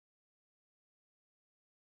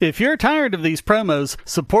If you're tired of these promos,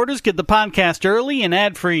 supporters get the podcast early and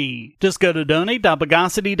ad-free. Just go to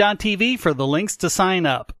donate.bogosity.tv for the links to sign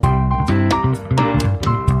up.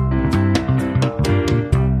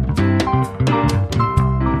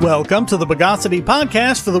 Welcome to the Bogosity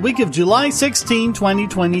podcast for the week of July 16,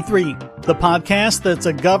 2023. The podcast that's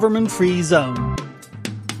a government-free zone.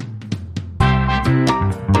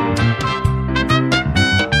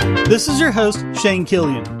 This is your host, Shane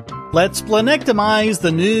Killian. Let's splenectomize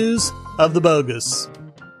the news of the bogus.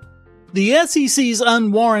 The SEC's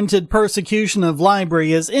unwarranted persecution of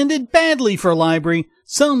LBRY has ended badly for LBRY,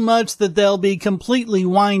 so much that they'll be completely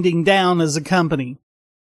winding down as a company.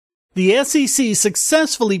 The SEC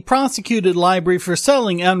successfully prosecuted LBRY for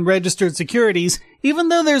selling unregistered securities, even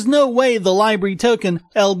though there's no way the LBRY token,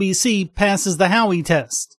 LBC, passes the Howey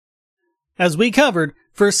test. As we covered,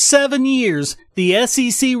 for 7 years, the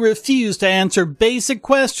SEC refused to answer basic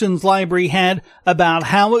questions LBRY had about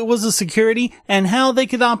how it was a security and how they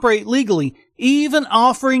could operate legally, even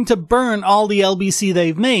offering to burn all the LBC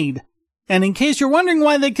they've made. And in case you're wondering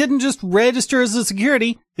why they couldn't just register as a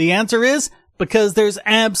security, the answer is because there's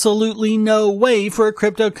absolutely no way for a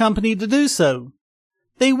crypto company to do so.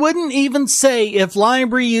 They wouldn't even say if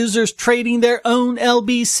LBRY users trading their own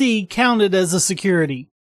LBC counted as a security.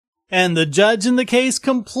 And the judge in the case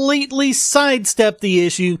completely sidestepped the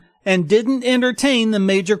issue and didn't entertain the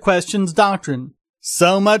major questions doctrine.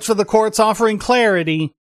 So much for the courts offering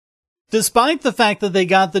clarity. Despite the fact that they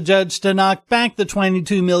got the judge to knock back the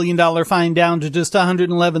 $22 million fine down to just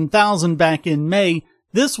 $111,000 back in May,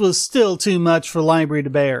 this was still too much for LBRY to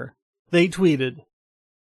bear. They tweeted,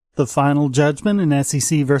 "The final judgment in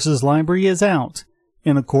SEC versus LBRY is out.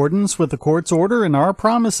 In accordance with the court's order and our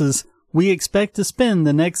promises, we expect to spend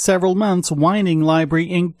the next several months winding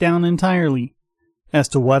LBRY Inc. down entirely. As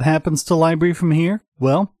to what happens to LBRY from here,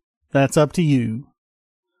 well, that's up to you."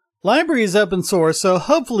 LBRY is open source, so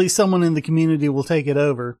hopefully someone in the community will take it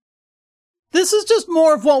over. This is just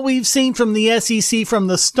more of what we've seen from the SEC from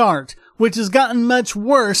the start, which has gotten much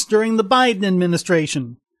worse during the Biden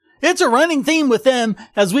administration. It's a running theme with them,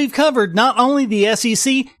 as we've covered not only the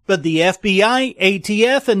SEC, but the FBI,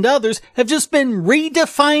 ATF, and others have just been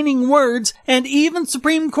redefining words and even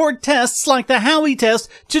Supreme Court tests like the Howey test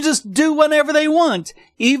to just do whatever they want,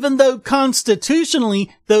 even though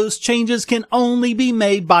constitutionally those changes can only be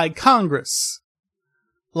made by Congress.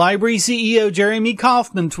 LBRY CEO Jeremy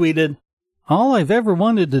Kauffman tweeted, "All I've ever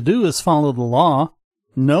wanted to do is follow the law.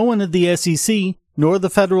 No one at the SEC, nor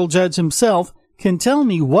the federal judge himself, can tell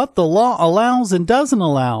me what the law allows and doesn't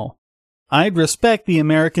allow. I'd respect the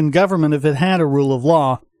American government if it had a rule of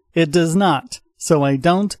law. It does not, so I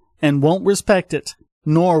don't and won't respect it,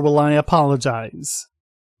 nor will I apologize."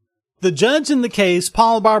 The judge in the case,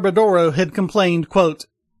 Paul Barbadoro, had complained, quote,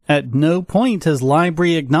 "At no point has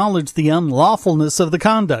LBRY acknowledged the unlawfulness of the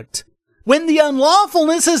conduct, when the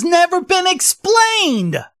unlawfulness has never been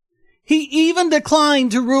explained. He even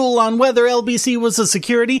declined to rule on whether LBC was a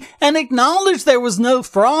security and acknowledged there was no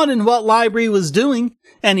fraud in what LBRY was doing.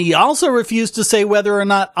 And he also refused to say whether or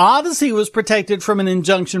not Odyssey was protected from an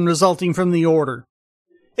injunction resulting from the order.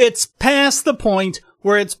 It's past the point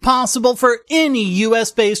where it's possible for any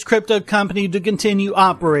US-based crypto company to continue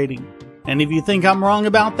operating. And if you think I'm wrong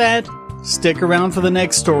about that, stick around for the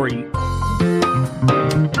next story.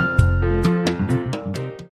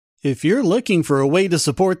 If you're looking for a way to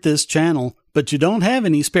support this channel, but you don't have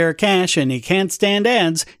any spare cash and you can't stand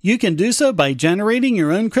ads, you can do so by generating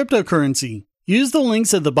your own cryptocurrency. Use the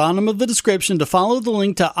links at the bottom of the description to follow the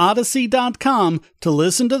link to Odyssey.com to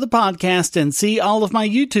listen to the podcast and see all of my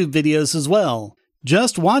YouTube videos as well.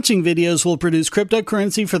 Just watching videos will produce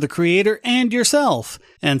cryptocurrency for the creator and yourself.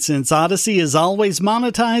 And since Odyssey is always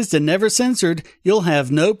monetized and never censored, you'll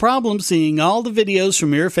have no problem seeing all the videos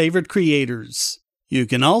from your favorite creators. You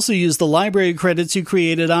can also use the library credits you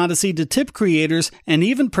created Odyssey to tip creators and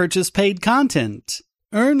even purchase paid content.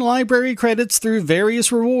 Earn library credits through various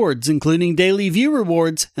rewards, including daily view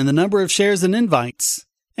rewards and the number of shares and invites.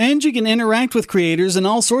 And you can interact with creators in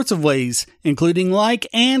all sorts of ways, including like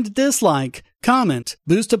and dislike, comment,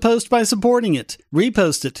 boost a post by supporting it,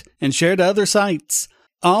 repost it, and share to other sites,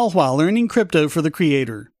 all while earning crypto for the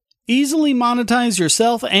creator. Easily monetize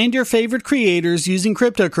yourself and your favorite creators using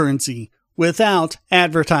cryptocurrency, without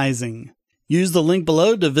advertising. Use the link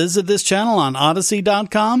below to visit this channel on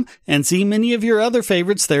Odyssey.com and see many of your other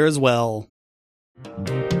favorites there as well.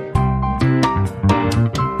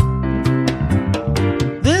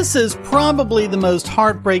 This is probably the most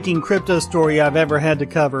heartbreaking crypto story I've ever had to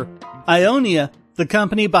cover. Ionia, the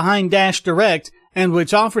company behind Dash Direct, and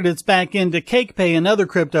which offered its backend to CakePay and other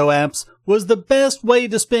crypto apps, was the best way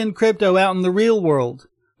to spend crypto out in the real world.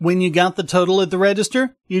 When you got the total at the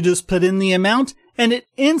register, you just put in the amount, and it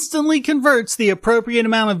instantly converts the appropriate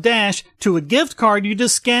amount of Dash to a gift card you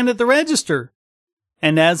just scanned at the register.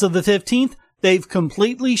 And as of the 15th, they've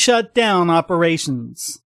completely shut down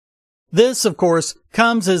operations. This, of course,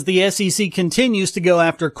 comes as the SEC continues to go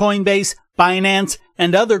after Coinbase, Binance,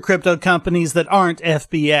 and other crypto companies that aren't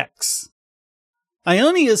FBX.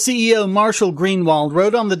 Ionia CEO Marshall Greenwald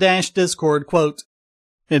wrote on the Dash Discord, quote,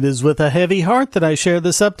 "It is with a heavy heart that I share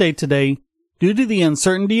this update today. Due to the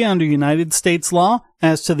uncertainty under United States law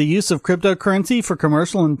as to the use of cryptocurrency for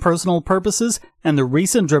commercial and personal purposes and the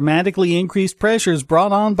recent dramatically increased pressures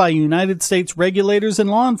brought on by United States regulators and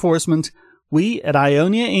law enforcement, we at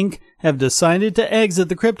Ionia Inc. have decided to exit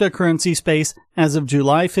the cryptocurrency space as of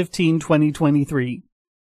July 15, 2023.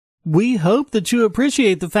 We hope that you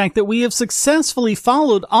appreciate the fact that we have successfully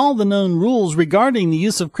followed all the known rules regarding the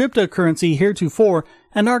use of cryptocurrency heretofore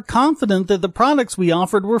and are confident that the products we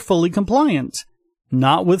offered were fully compliant.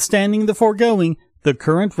 Notwithstanding the foregoing, the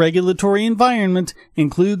current regulatory environment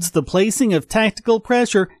includes the placing of tactical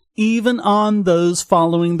pressure even on those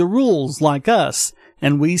following the rules like us,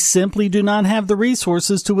 and we simply do not have the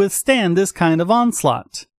resources to withstand this kind of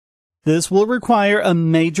onslaught. This will require a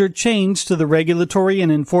major change to the regulatory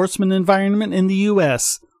and enforcement environment in the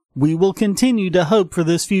U.S. We will continue to hope for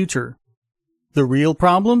this future. The real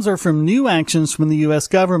problems are from new actions from the U.S.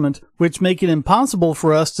 government, which make it impossible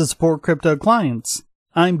for us to support crypto clients.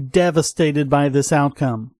 I'm devastated by this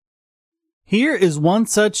outcome. Here is one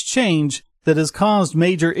such change that has caused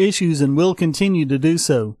major issues and will continue to do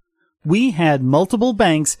so. We had multiple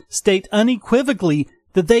banks state unequivocally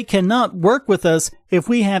that they cannot work with us if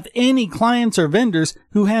we have any clients or vendors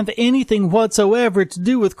who have anything whatsoever to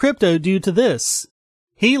do with crypto due to this.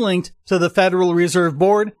 He linked to the Federal Reserve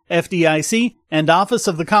Board, FDIC, and Office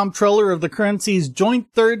of the Comptroller of the Currency's Joint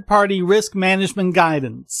Third-Party Risk Management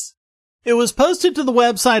Guidance. It was posted to the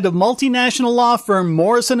website of multinational law firm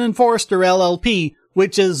Morrison & Forster LLP,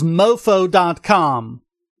 which is mofo.com.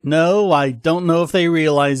 No, I don't know if they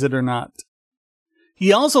realize it or not.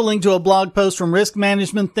 He also linked to a blog post from risk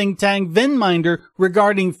management think tank Venminder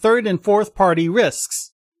regarding third and fourth party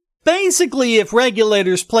risks. Basically, if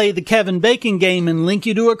regulators play the Kevin Bacon game and link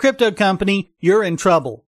you to a crypto company, you're in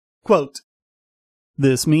trouble. Quote,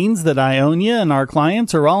 "This means that Ionia and our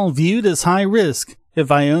clients are all viewed as high risk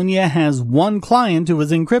if Ionia has one client who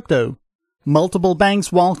is in crypto. Multiple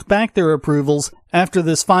banks walked back their approvals after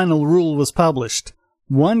this final rule was published.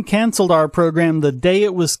 One canceled our program the day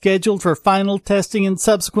it was scheduled for final testing and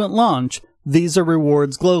subsequent launch, Visa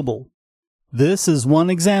Rewards Global. This is one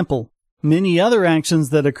example. Many other actions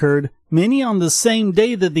that occurred, many on the same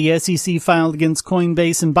day that the SEC filed against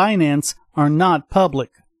Coinbase and Binance, are not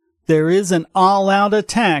public. There is an all-out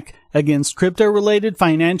attack against crypto-related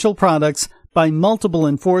financial products by multiple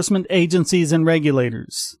enforcement agencies and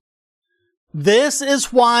regulators. This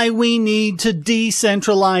is why we need to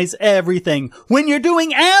decentralize everything. When you're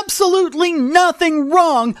doing absolutely nothing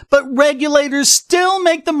wrong, but regulators still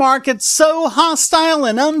make the market so hostile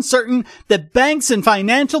and uncertain that banks and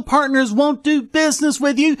financial partners won't do business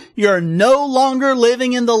with you, you're no longer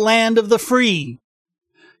living in the land of the free."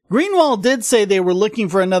 Greenwald did say they were looking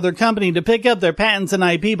for another company to pick up their patents and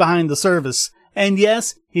IP behind the service. And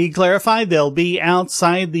yes, he clarified they'll be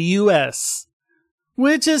outside the U.S.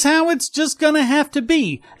 Which is how it's just gonna have to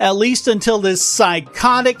be, at least until this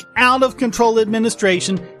psychotic, out-of-control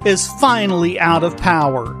administration is finally out of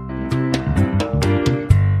power.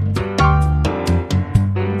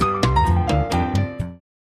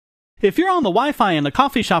 If you're on the Wi-Fi in a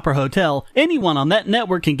coffee shop or hotel, anyone on that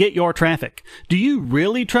network can get your traffic. Do you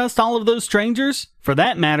really trust all of those strangers? For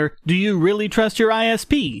that matter, do you really trust your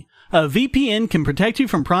ISP? A VPN can protect you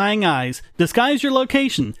from prying eyes, disguise your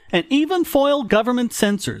location, and even foil government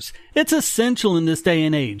censors. It's essential in this day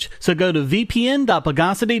and age, so go to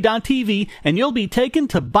vpn.bogosity.tv and you'll be taken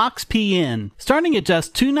to BoxPN. Starting at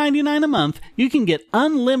just $2.99 a month, you can get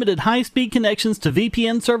unlimited high-speed connections to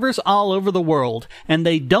VPN servers all over the world, and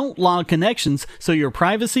they don't log connections, so your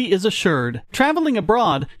privacy is assured. Traveling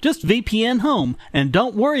abroad, just VPN home, and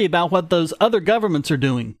don't worry about what those other governments are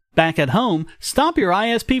doing. Back at home, stop your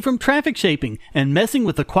ISP from traffic shaping and messing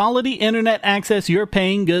with the quality internet access you're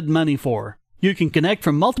paying good money for. You can connect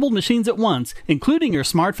from multiple machines at once, including your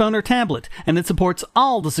smartphone or tablet, and it supports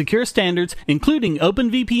all the secure standards, including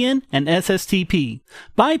OpenVPN and SSTP.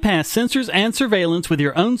 Bypass censors and surveillance with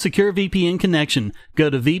your own secure VPN connection. Go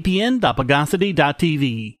to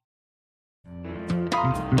vpn.bogosity.tv.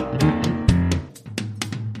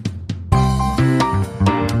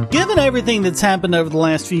 Given everything that's happened over the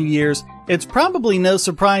last few years, it's probably no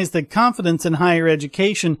surprise that confidence in higher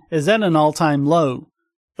education is at an all-time low.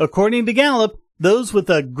 According to Gallup, those with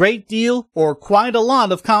a great deal or quite a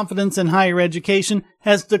lot of confidence in higher education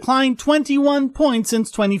has declined 21 points since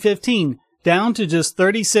 2015, down to just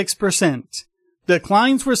 36%.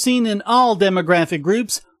 Declines were seen in all demographic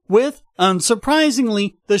groups, with,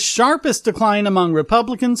 unsurprisingly, the sharpest decline among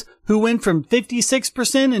Republicans, who went from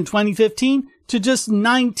 56% in 2015 to just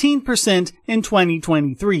 19% in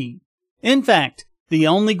 2023. In fact, the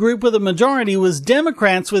only group with a majority was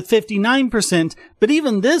Democrats with 59%, but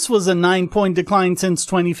even this was a 9-point decline since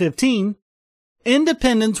 2015.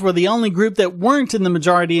 Independents were the only group that weren't in the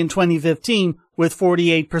majority in 2015, with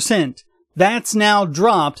 48%. That's now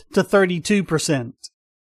dropped to 32%.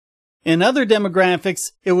 In other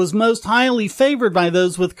demographics, it was most highly favored by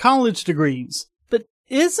those with college degrees. But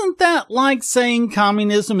isn't that like saying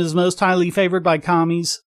communism is most highly favored by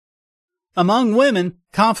commies? Among women,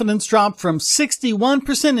 confidence dropped from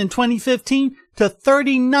 61% in 2015 to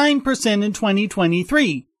 39% in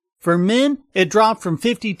 2023. For men, it dropped from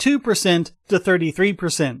 52% to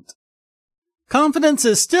 33%. Confidence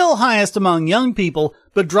is still highest among young people,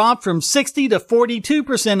 but dropped from 60 to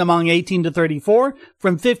 42% among 18 to 34,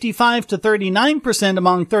 from 55 to 39%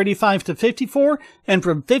 among 35 to 54, and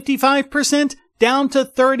from 55% down to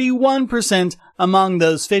 31% among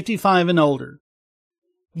those 55 and older.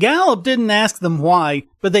 Gallup didn't ask them why,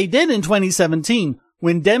 but they did in 2017,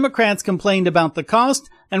 when Democrats complained about the cost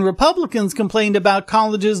and Republicans complained about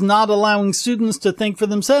colleges not allowing students to think for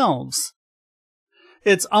themselves.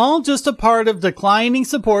 It's all just a part of declining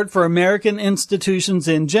support for American institutions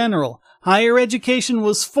in general. Higher education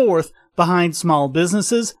was fourth behind small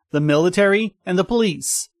businesses, the military, and the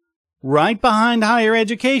police. Right behind higher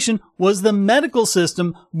education was the medical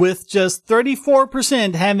system, with just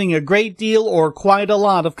 34% having a great deal or quite a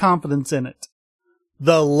lot of confidence in it.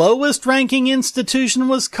 The lowest ranking institution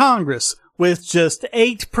was Congress, with just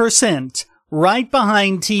 8%, right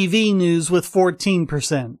behind TV news with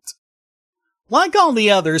 14%. Like all the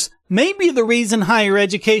others, maybe the reason higher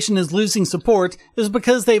education is losing support is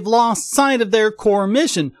because they've lost sight of their core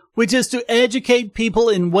mission, which is to educate people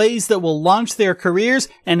in ways that will launch their careers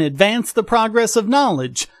and advance the progress of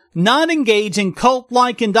knowledge, not engage in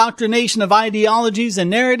cult-like indoctrination of ideologies and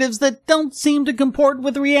narratives that don't seem to comport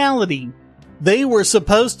with reality. They were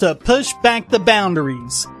supposed to push back the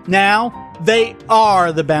boundaries. Now, they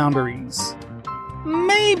are the boundaries.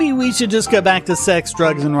 Maybe we should just go back to sex,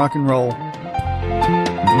 drugs, and rock and roll.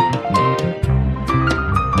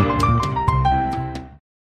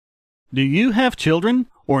 Do you have children,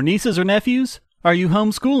 or nieces or nephews? Are you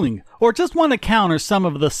homeschooling, or just want to counter some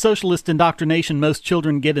of the socialist indoctrination most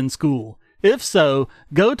children get in school? If so,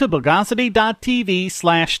 go to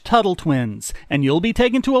Bogosity.tv/TuttleTwins, and you'll be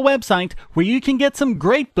taken to a website where you can get some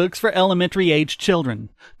great books for elementary-age children.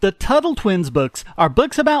 The Tuttle Twins books are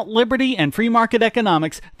books about liberty and free market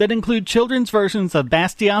economics that include children's versions of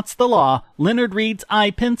Bastiat's The Law, Leonard Read's I,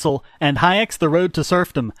 Pencil, and Hayek's The Road to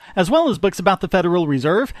Serfdom, as well as books about the Federal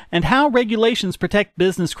Reserve and how regulations protect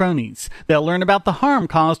business cronies. They'll learn about the harm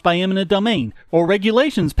caused by eminent domain, or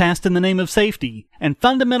regulations passed in the name of safety, and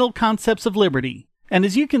fundamental concepts of liberty. And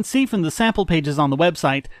as you can see from the sample pages on the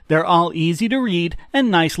website, they're all easy to read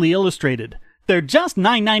and nicely illustrated. They're just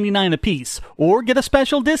 $9.99 a piece, or get a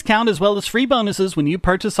special discount as well as free bonuses when you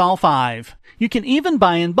purchase all 5. You can even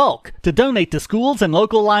buy in bulk to donate to schools and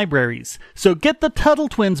local libraries. So get the Tuttle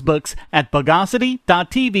Twins books at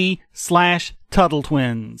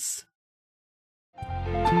Bogosity.tv/TuttleTwins.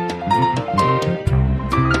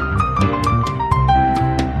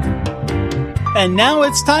 And now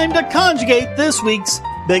it's time to conjugate this week's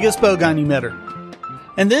biggest Bogon Emitter.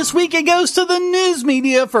 And this week it goes to the news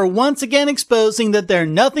media for once again exposing that they're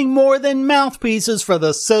nothing more than mouthpieces for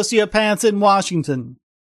the sociopaths in Washington.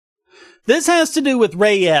 This has to do with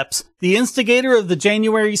Ray Epps, the instigator of the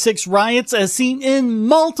January 6 riots, as seen in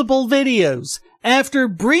multiple videos. After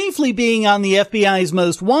briefly being on the FBI's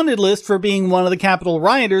most wanted list for being one of the Capitol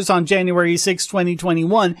rioters on January 6,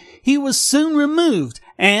 2021, he was soon removed,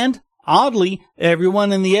 and oddly,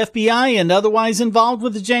 everyone in the FBI and otherwise involved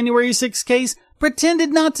with the January 6 case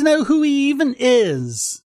pretended not to know who he even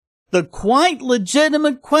is. The quite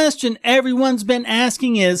legitimate question everyone's been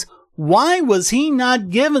asking is, why was he not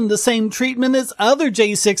given the same treatment as other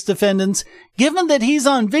J6 defendants, given that he's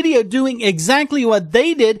on video doing exactly what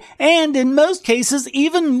they did, and in most cases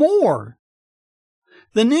even more?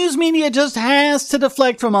 The news media just has to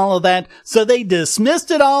deflect from all of that, so they dismissed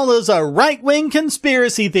it all as a right-wing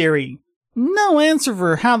conspiracy theory. No answer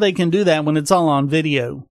for how they can do that when it's all on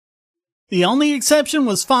video. The only exception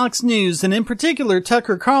was Fox News, and in particular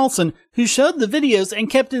Tucker Carlson, who showed the videos and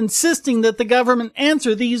kept insisting that the government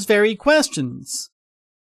answer these very questions.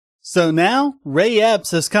 So now, Ray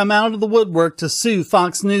Epps has come out of the woodwork to sue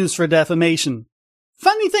Fox News for defamation.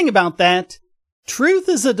 Funny thing about that, truth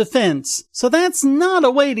is a defense, so that's not a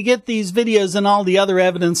way to get these videos and all the other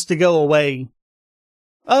evidence to go away.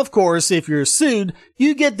 Of course, if you're sued,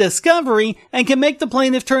 you get discovery and can make the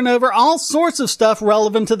plaintiff turn over all sorts of stuff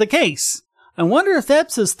relevant to the case. I wonder if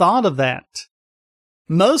Epps has thought of that.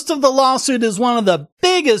 Most of the lawsuit is one of the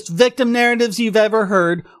biggest victim narratives you've ever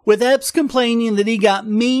heard, with Epps complaining that he got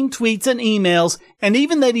mean tweets and emails, and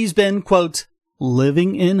even that he's been, quote,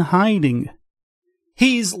 living in hiding.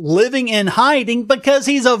 He's living in hiding because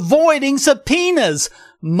he's avoiding subpoenas.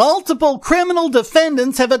 Multiple criminal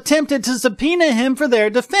defendants have attempted to subpoena him for their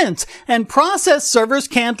defense, and process servers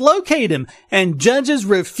can't locate him, and judges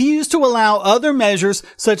refuse to allow other measures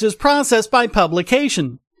such as process by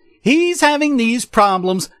publication. He's having these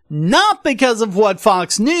problems not because of what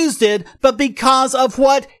Fox News did, but because of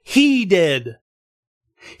what he did.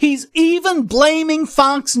 He's even blaming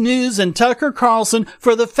Fox News and Tucker Carlson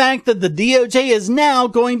for the fact that the DOJ is now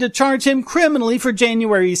going to charge him criminally for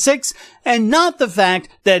January 6th, and not the fact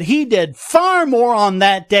that he did far more on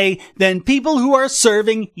that day than people who are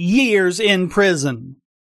serving years in prison.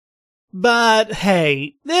 But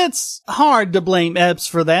hey, it's hard to blame Epps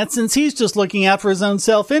for that since he's just looking out for his own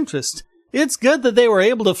self-interest. It's good that they were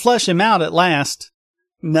able to flush him out at last.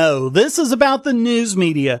 No, this is about the news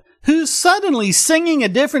media, who's suddenly singing a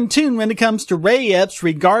different tune when it comes to Ray Epps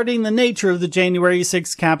regarding the nature of the January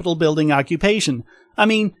 6th Capitol building occupation. I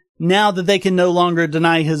mean, now that they can no longer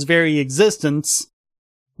deny his very existence.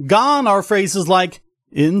 Gone are phrases like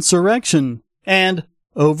insurrection, and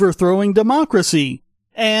overthrowing democracy,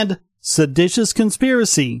 and seditious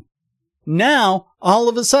conspiracy. Now, all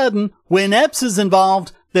of a sudden, when Epps is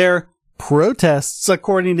involved, they're protests,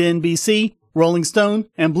 according to NBC, Rolling Stone,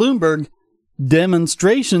 and Bloomberg,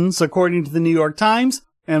 demonstrations, according to the New York Times,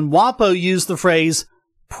 and WAPO used the phrase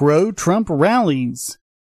pro-Trump rallies.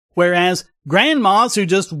 Whereas grandmas who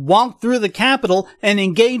just walked through the Capitol and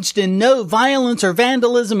engaged in no violence or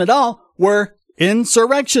vandalism at all were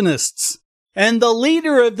insurrectionists. And the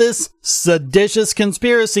leader of this seditious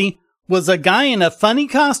conspiracy was a guy in a funny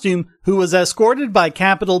costume who was escorted by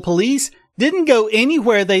Capitol Police, didn't go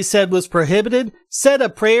anywhere they said was prohibited, said a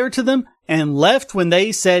prayer to them, and left when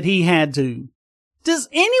they said he had to. Does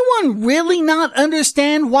anyone really not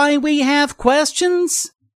understand why we have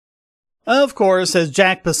questions? Of course, as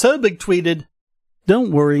Jack Posobiec tweeted,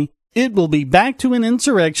 "Don't worry, it will be back to an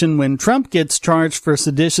insurrection when Trump gets charged for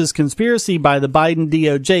seditious conspiracy by the Biden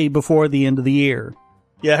DOJ before the end of the year."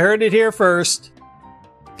 You heard it here first.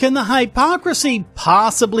 Can the hypocrisy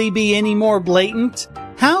possibly be any more blatant?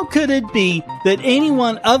 How could it be that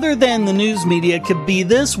anyone other than the news media could be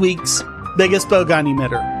this week's biggest Bogon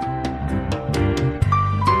Emitter?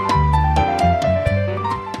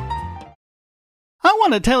 I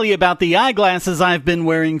want to tell you about the eyeglasses I've been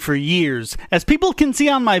wearing for years. As people can see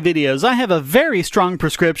on my videos, I have a very strong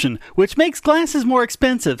prescription, which makes glasses more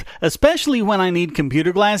expensive, especially when I need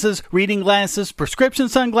computer glasses, reading glasses, prescription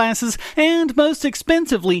sunglasses, and most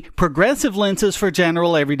expensively, progressive lenses for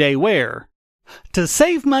general everyday wear. To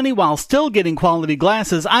save money while still getting quality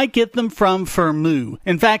glasses, I get them from Firmoo.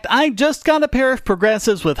 In fact, I just got a pair of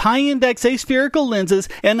progressives with high-index aspherical lenses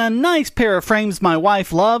and a nice pair of frames my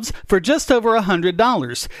wife loves for just over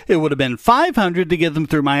 $100. It would have been $500 to get them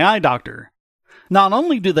through my eye doctor. Not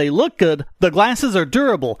only do they look good, the glasses are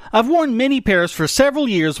durable. I've worn many pairs for several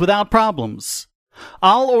years without problems.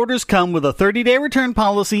 All orders come with a 30-day return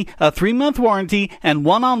policy, a 3-month warranty, and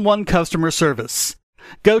one-on-one customer service.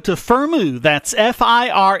 Go to Firmoo, that's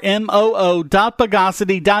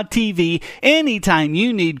FIRMOO.Bogosity.tv anytime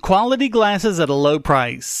you need quality glasses at a low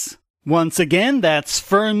price. Once again, that's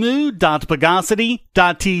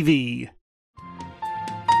Firmoo.Bogosity.tv.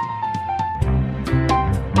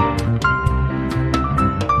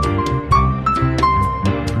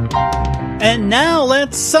 And now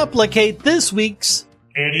let's supplicate this week's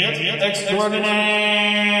Idiot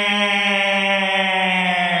Extraordinaire.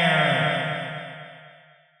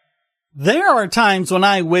 There are times when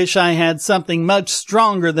I wish I had something much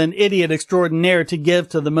stronger than Idiot Extraordinaire to give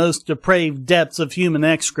to the most depraved depths of human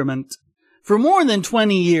excrement. For more than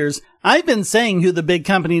 20 years, I've been saying who the big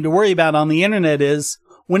company to worry about on the internet is.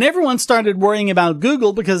 When everyone started worrying about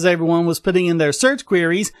Google because everyone was putting in their search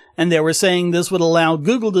queries and they were saying this would allow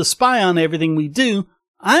Google to spy on everything we do,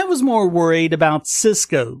 I was more worried about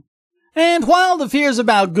Cisco. And while the fears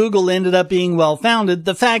about Google ended up being well-founded,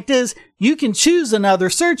 the fact is, you can choose another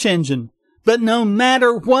search engine. But no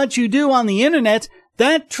matter what you do on the internet,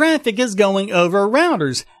 that traffic is going over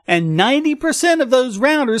routers, and 90% of those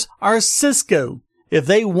routers are Cisco. If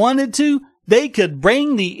they wanted to, they could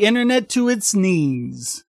bring the internet to its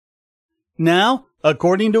knees. Now,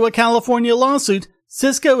 according to a California lawsuit,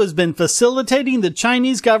 Cisco has been facilitating the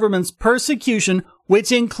Chinese government's persecution,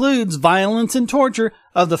 which includes violence and torture,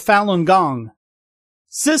 of the Falun Gong.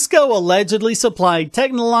 Cisco allegedly supplied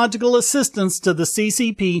technological assistance to the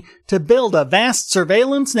CCP to build a vast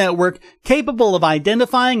surveillance network capable of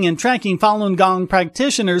identifying and tracking Falun Gong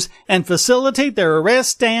practitioners and facilitate their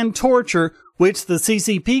arrest and torture, which the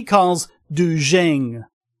CCP calls doujing.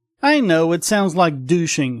 I know it sounds like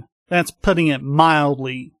douching. That's putting it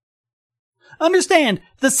mildly. Understand,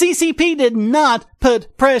 the CCP did not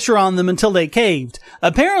put pressure on them until they caved.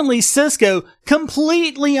 Apparently Cisco,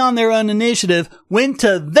 completely on their own initiative, went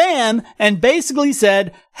to them and basically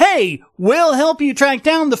said, "Hey, we'll help you track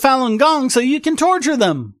down the Falun Gong so you can torture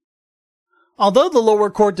them." Although the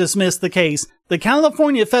lower court dismissed the case, the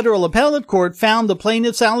California Federal Appellate Court found the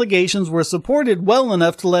plaintiff's allegations were supported well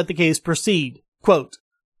enough to let the case proceed. Quote,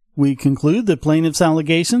 "We conclude that plaintiff's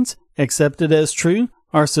allegations, accepted as true,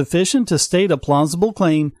 are sufficient to state a plausible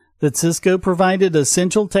claim that Cisco provided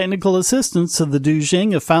essential technical assistance to the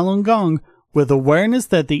doujing of Falun Gong with awareness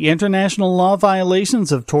that the international law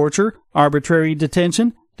violations of torture, arbitrary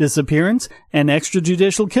detention, disappearance, and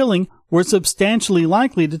extrajudicial killing were substantially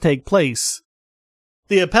likely to take place."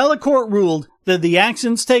 The appellate court ruled that the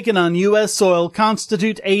actions taken on U.S. soil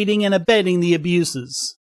constitute aiding and abetting the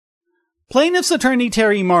abuses. Plaintiff's attorney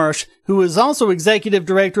Terry Marsh, who is also executive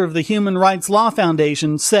director of the Human Rights Law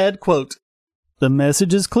Foundation, said, quote, "The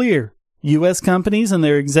message is clear. U.S. companies and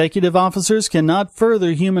their executive officers cannot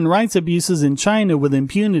further human rights abuses in China with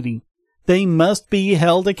impunity. They must be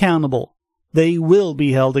held accountable. They will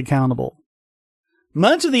be held accountable."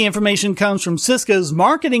 Much of the information comes from Cisco's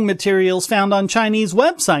marketing materials found on Chinese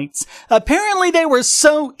websites. Apparently they were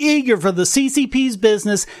so eager for the CCP's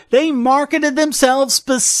business, they marketed themselves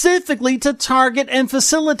specifically to target and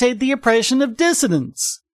facilitate the oppression of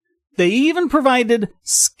dissidents. They even provided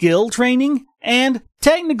skill training and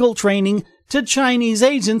technical training to Chinese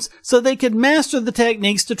agents so they could master the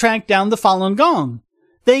techniques to track down the Falun Gong.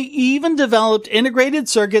 They even developed integrated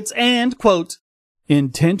circuits and, quote,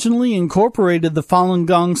 "intentionally incorporated the Falun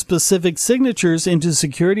Gong specific signatures into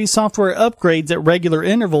security software upgrades at regular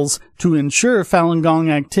intervals to ensure Falun Gong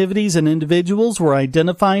activities and individuals were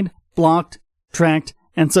identified, blocked, tracked,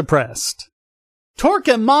 and suppressed."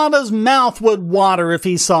 Torquemada's mouth would water if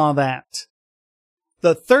he saw that.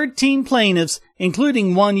 The 13 plaintiffs,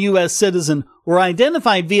 including one U.S. citizen, were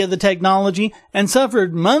identified via the technology and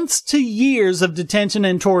suffered months to years of detention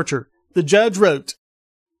and torture. The judge wrote,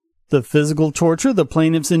 "The physical torture the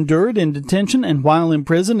plaintiffs endured in detention and while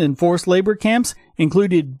imprisoned in forced labor camps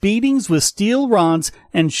included beatings with steel rods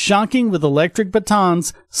and shocking with electric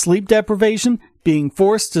batons, sleep deprivation, being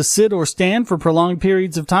forced to sit or stand for prolonged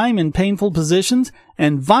periods of time in painful positions,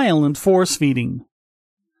 and violent force feeding."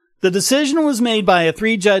 The decision was made by a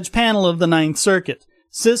 3-judge panel of the Ninth Circuit.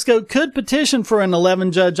 Cisco could petition for an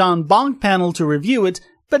 11-judge en banc panel to review it,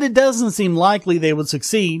 but it doesn't seem likely they would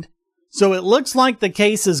succeed. So it looks like the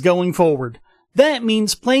case is going forward. That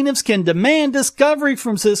means plaintiffs can demand discovery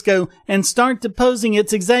from Cisco and start deposing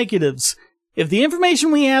its executives. If the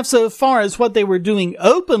information we have so far is what they were doing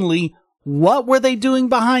openly, what were they doing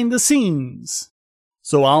behind the scenes?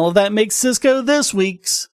 So all of that makes Cisco this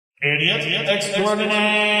week's Idiot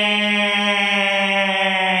Extraordinaire.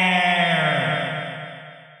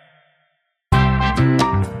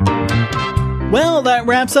 Well, that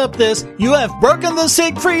wraps up this "You have broken the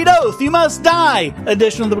Siegfried Oath, you must die"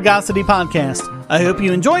 edition of the Bogosity podcast. I hope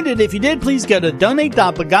you enjoyed it. If you did, please go to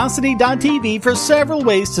donate.bogosity.tv for several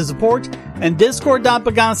ways to support and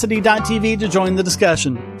discord.bogosity.tv to join the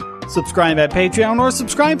discussion. Subscribe at Patreon or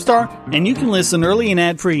Subscribestar, and you can listen early and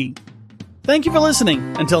ad-free. Thank you for listening.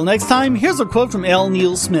 Until next time, here's a quote from L.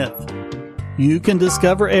 Neil Smith. "You can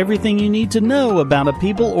discover everything you need to know about a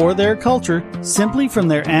people or their culture simply from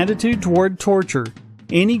their attitude toward torture.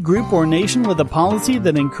 Any group or nation with a policy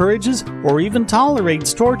that encourages or even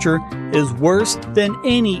tolerates torture is worse than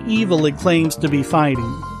any evil it claims to be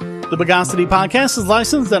fighting." The Bogosity podcast is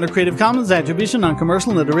licensed under Creative Commons Attribution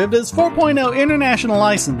Non-Commercial No Derivatives 4.0 International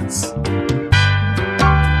License.